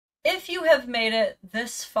If you have made it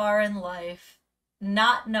this far in life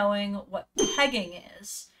not knowing what pegging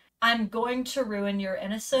is, I'm going to ruin your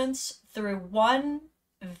innocence through one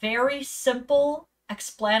very simple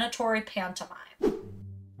explanatory pantomime.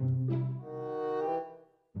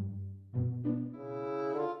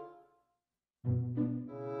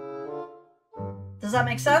 Does that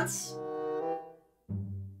make sense?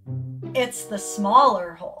 It's the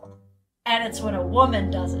smaller hole, and it's when a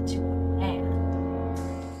woman does it to a man.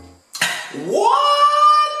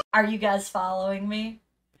 What? Are you guys following me?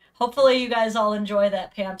 Hopefully you guys all enjoy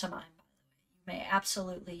that pantomime. You may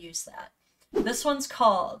absolutely use that. This one's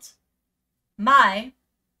called My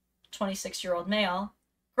 26-year-old male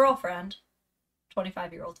girlfriend,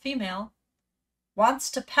 25-year-old female, wants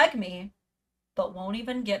to peg me but won't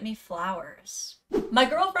even get me flowers. My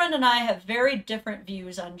girlfriend and I have very different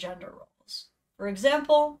views on gender roles. For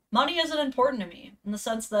example, money isn't important to me, in the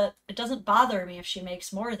sense that it doesn't bother me if she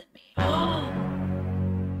makes more than me.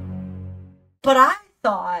 But I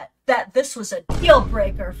thought that this was a deal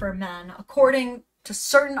breaker for men, according to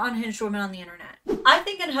certain unhinged women on the internet. I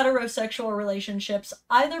think in heterosexual relationships,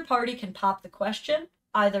 either party can pop the question,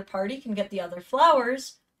 either party can get the other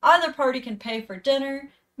flowers, either party can pay for dinner,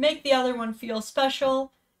 make the other one feel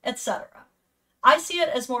special, etc. I see it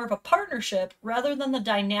as more of a partnership rather than the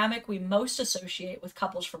dynamic we most associate with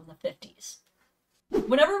couples from the 50s.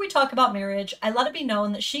 Whenever we talk about marriage, I let it be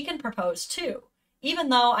known that she can propose too, even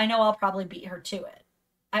though I know I'll probably beat her to it.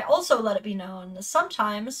 I also let it be known that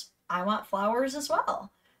sometimes I want flowers as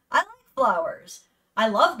well. I like flowers. I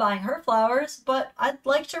love buying her flowers, but I'd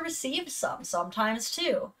like to receive some sometimes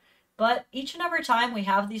too. But each and every time we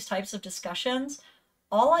have these types of discussions,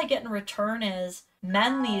 all I get in return is,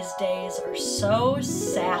 men these days are so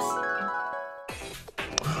sassy.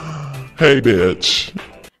 Hey, bitch.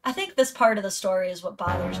 I think this part of the story is what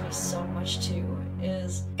bothers me so much too,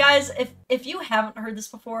 is, guys, if you haven't heard this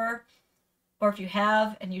before, or if you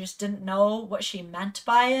have and you just didn't know what she meant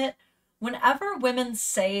by it, whenever women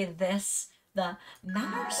say this, the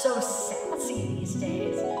men are so sassy these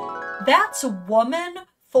days, that's woman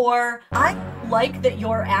for, I like that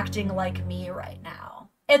you're acting like me right now.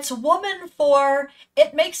 It's woman for,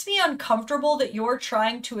 it makes me uncomfortable that you're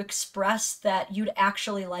trying to express that you'd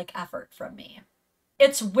actually like effort from me.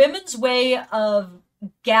 It's women's way of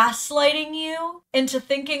gaslighting you into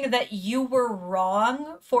thinking that you were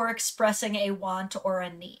wrong for expressing a want or a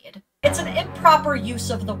need. It's an improper use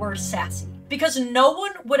of the word sassy, because no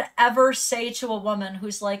one would ever say to a woman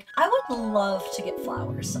who's like, I would love to get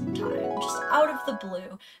flowers sometime, just out of the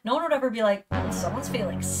blue. No one would ever be like, someone's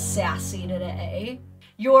feeling sassy today.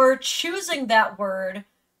 You're choosing that word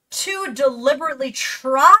to deliberately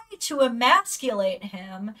try to emasculate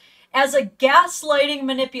him as a gaslighting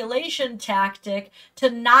manipulation tactic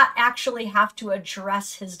to not actually have to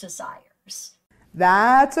address his desires.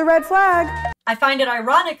 That's a red flag. I find it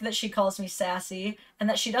ironic that she calls me sassy and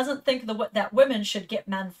that she doesn't think that women should get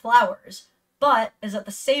men flowers, but is at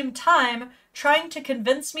the same time trying to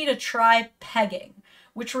convince me to try pegging,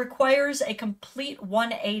 which requires a complete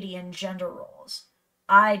 180 in gender roles.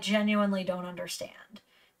 I genuinely don't understand.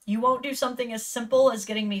 You won't do something as simple as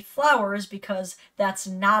getting me flowers because that's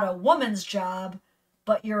not a woman's job,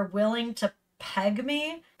 but you're willing to peg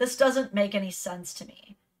me? This doesn't make any sense to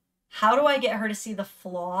me. How do I get her to see the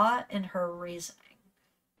flaw in her reasoning?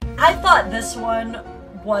 I thought this one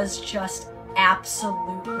was just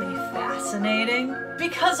absolutely fascinating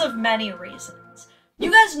because of many reasons.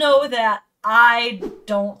 You guys know that I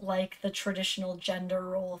don't like the traditional gender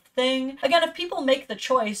role thing. Again, if people make the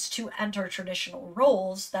choice to enter traditional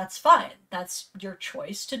roles, that's fine. That's your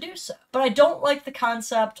choice to do so. But I don't like the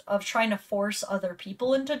concept of trying to force other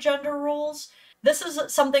people into gender roles. This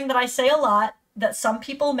is something that I say a lot, that some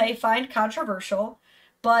people may find controversial,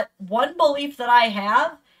 but one belief that I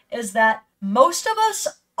have is that most of us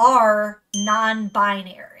are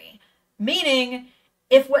non-binary, meaning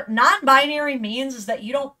if what non-binary means is that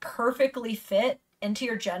you don't perfectly fit into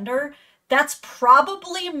your gender, that's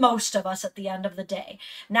probably most of us at the end of the day.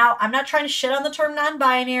 Now, I'm not trying to shit on the term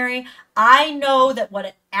non-binary. I know that what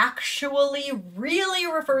it actually really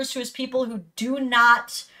refers to is people who do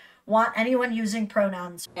not want anyone using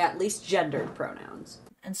pronouns, at least gendered pronouns.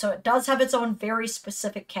 And so it does have its own very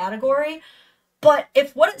specific category. But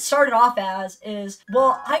if what it started off as is,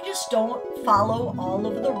 well, I just don't follow all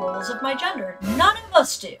of the roles of my gender. None of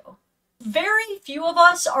us do. Very few of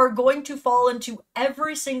us are going to fall into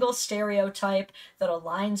every single stereotype that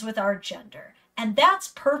aligns with our gender. And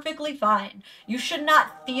that's perfectly fine. You should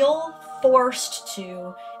not feel forced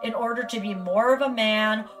to in order to be more of a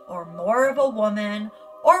man or more of a woman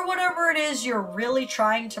or whatever it is you're really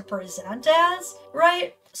trying to present as,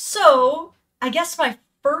 right? So, I guess my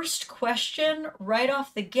first question right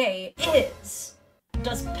off the gate is,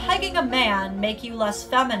 does pegging a man make you less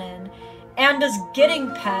feminine? And does getting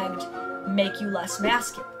pegged make you less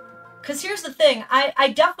masculine? Because here's the thing,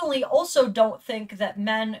 I definitely also don't think that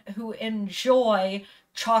men who enjoy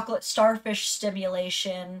chocolate starfish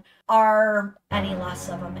stimulation are any less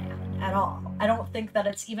of a man at all. I don't think that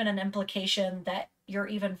it's even an implication that you're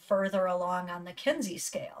even further along on the Kinsey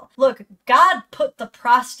scale. Look, God put the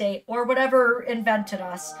prostate, or whatever invented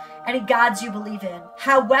us, any gods you believe in.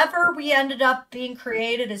 However we ended up being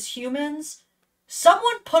created as humans,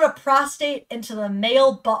 someone put a prostate into the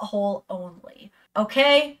male butthole only,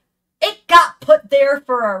 okay? It got put there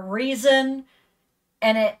for a reason,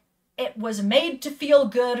 and it was made to feel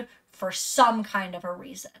good for some kind of a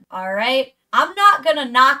reason, all right? I'm not gonna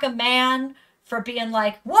knock a man for being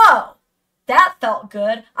like, whoa, that felt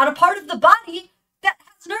good, on a part of the body that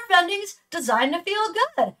has nerve endings designed to feel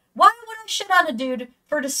good. Why would I shit on a dude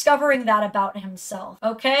for discovering that about himself,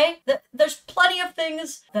 okay? There's plenty of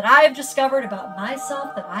things that I've discovered about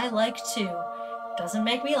myself that I like too. Doesn't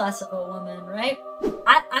make me less of a woman, right?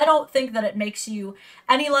 I don't think that it makes you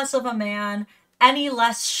any less of a man, any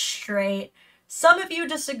less straight. Some of you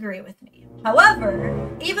disagree with me.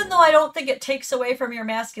 However, even though I don't think it takes away from your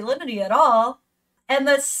masculinity at all, and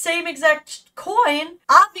the same exact coin,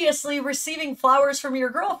 obviously receiving flowers from your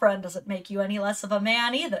girlfriend doesn't make you any less of a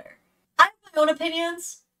man either. I have my own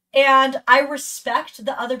opinions, and I respect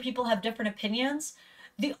that other people have different opinions.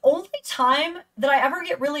 The only time that I ever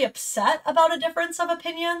get really upset about a difference of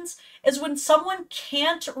opinions is when someone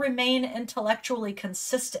can't remain intellectually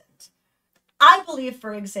consistent. I believe,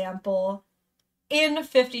 for example, in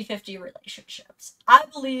 50-50 relationships, I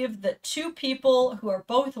believe that two people who are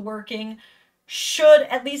both working should,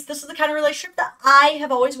 at least this is the kind of relationship that I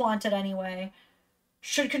have always wanted anyway,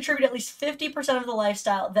 should contribute at least 50% of the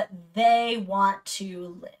lifestyle that they want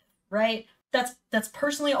to live, right? That's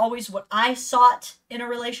personally always what I sought in a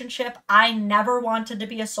relationship. I never wanted to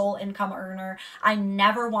be a sole income earner. I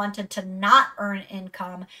never wanted to not earn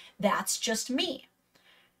income. That's just me.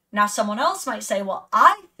 Now, someone else might say, well,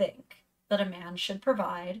 I think that a man should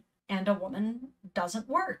provide and a woman doesn't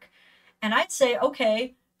work. And I'd say,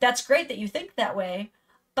 okay, that's great that you think that way,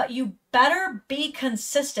 but you better be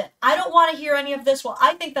consistent. I don't want to hear any of this, well,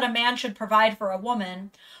 I think that a man should provide for a woman,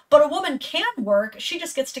 but a woman can work, she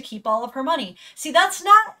just gets to keep all of her money. See, that's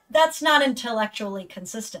not intellectually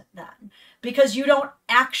consistent then, because you don't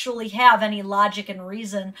actually have any logic and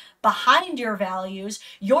reason behind your values.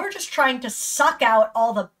 You're just trying to suck out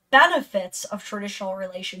all the benefits of traditional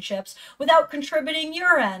relationships without contributing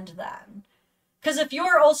your end then. Because if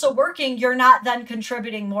you're also working, you're not then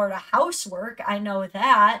contributing more to housework. I know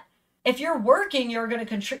that. If you're working, you're going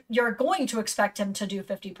to expect him to do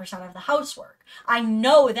 50% of the housework. I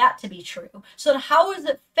know that to be true. So then how is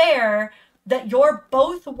it fair that you're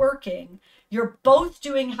both working, you're both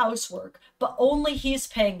doing housework, but only he's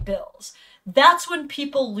paying bills? That's when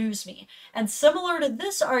people lose me. And similar to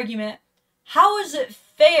this argument, how is it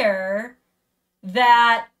fair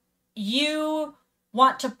that you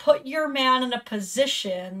want to put your man in a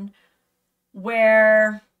position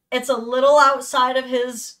where it's a little outside of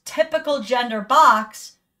his typical gender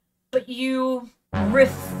box, but you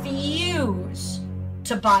refuse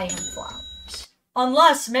to buy him flowers?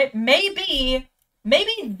 Unless maybe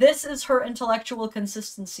this is her intellectual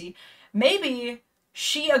consistency. Maybe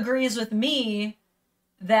she agrees with me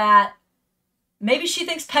that maybe she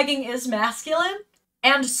thinks pegging is masculine,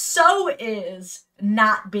 and so is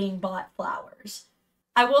not being bought flowers.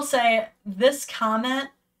 I will say this comment,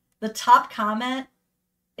 the top comment,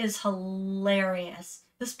 is hilarious.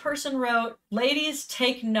 This person wrote, "Ladies,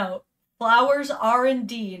 take note. Flowers are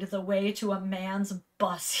indeed the way to a man's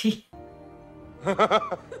bussy."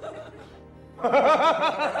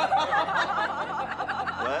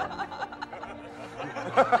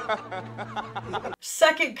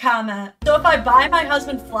 Second comment, "So if I buy my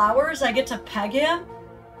husband flowers, I get to peg him?"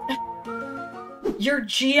 Your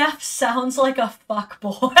GF sounds like a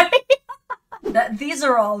fuckboy. These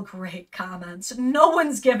are all great comments. No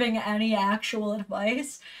one's giving any actual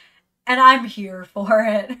advice, and I'm here for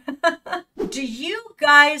it. Do you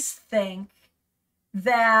guys think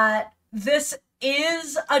that this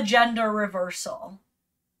is a gender reversal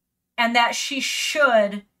and that she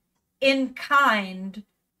should, in kind,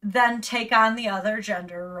 then take on the other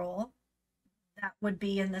gender role? That would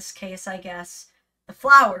be, in this case, I guess, the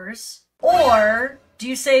flowers. Or do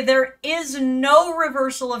you say there is no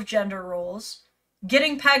reversal of gender roles?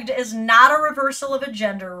 Getting pegged is not a reversal of a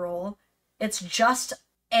gender role. It's just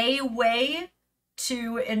a way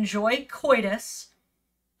to enjoy coitus.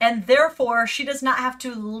 and therefore she does not have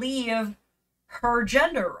to leave her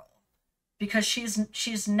gender role because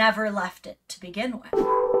she's never left it to begin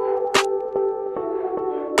with.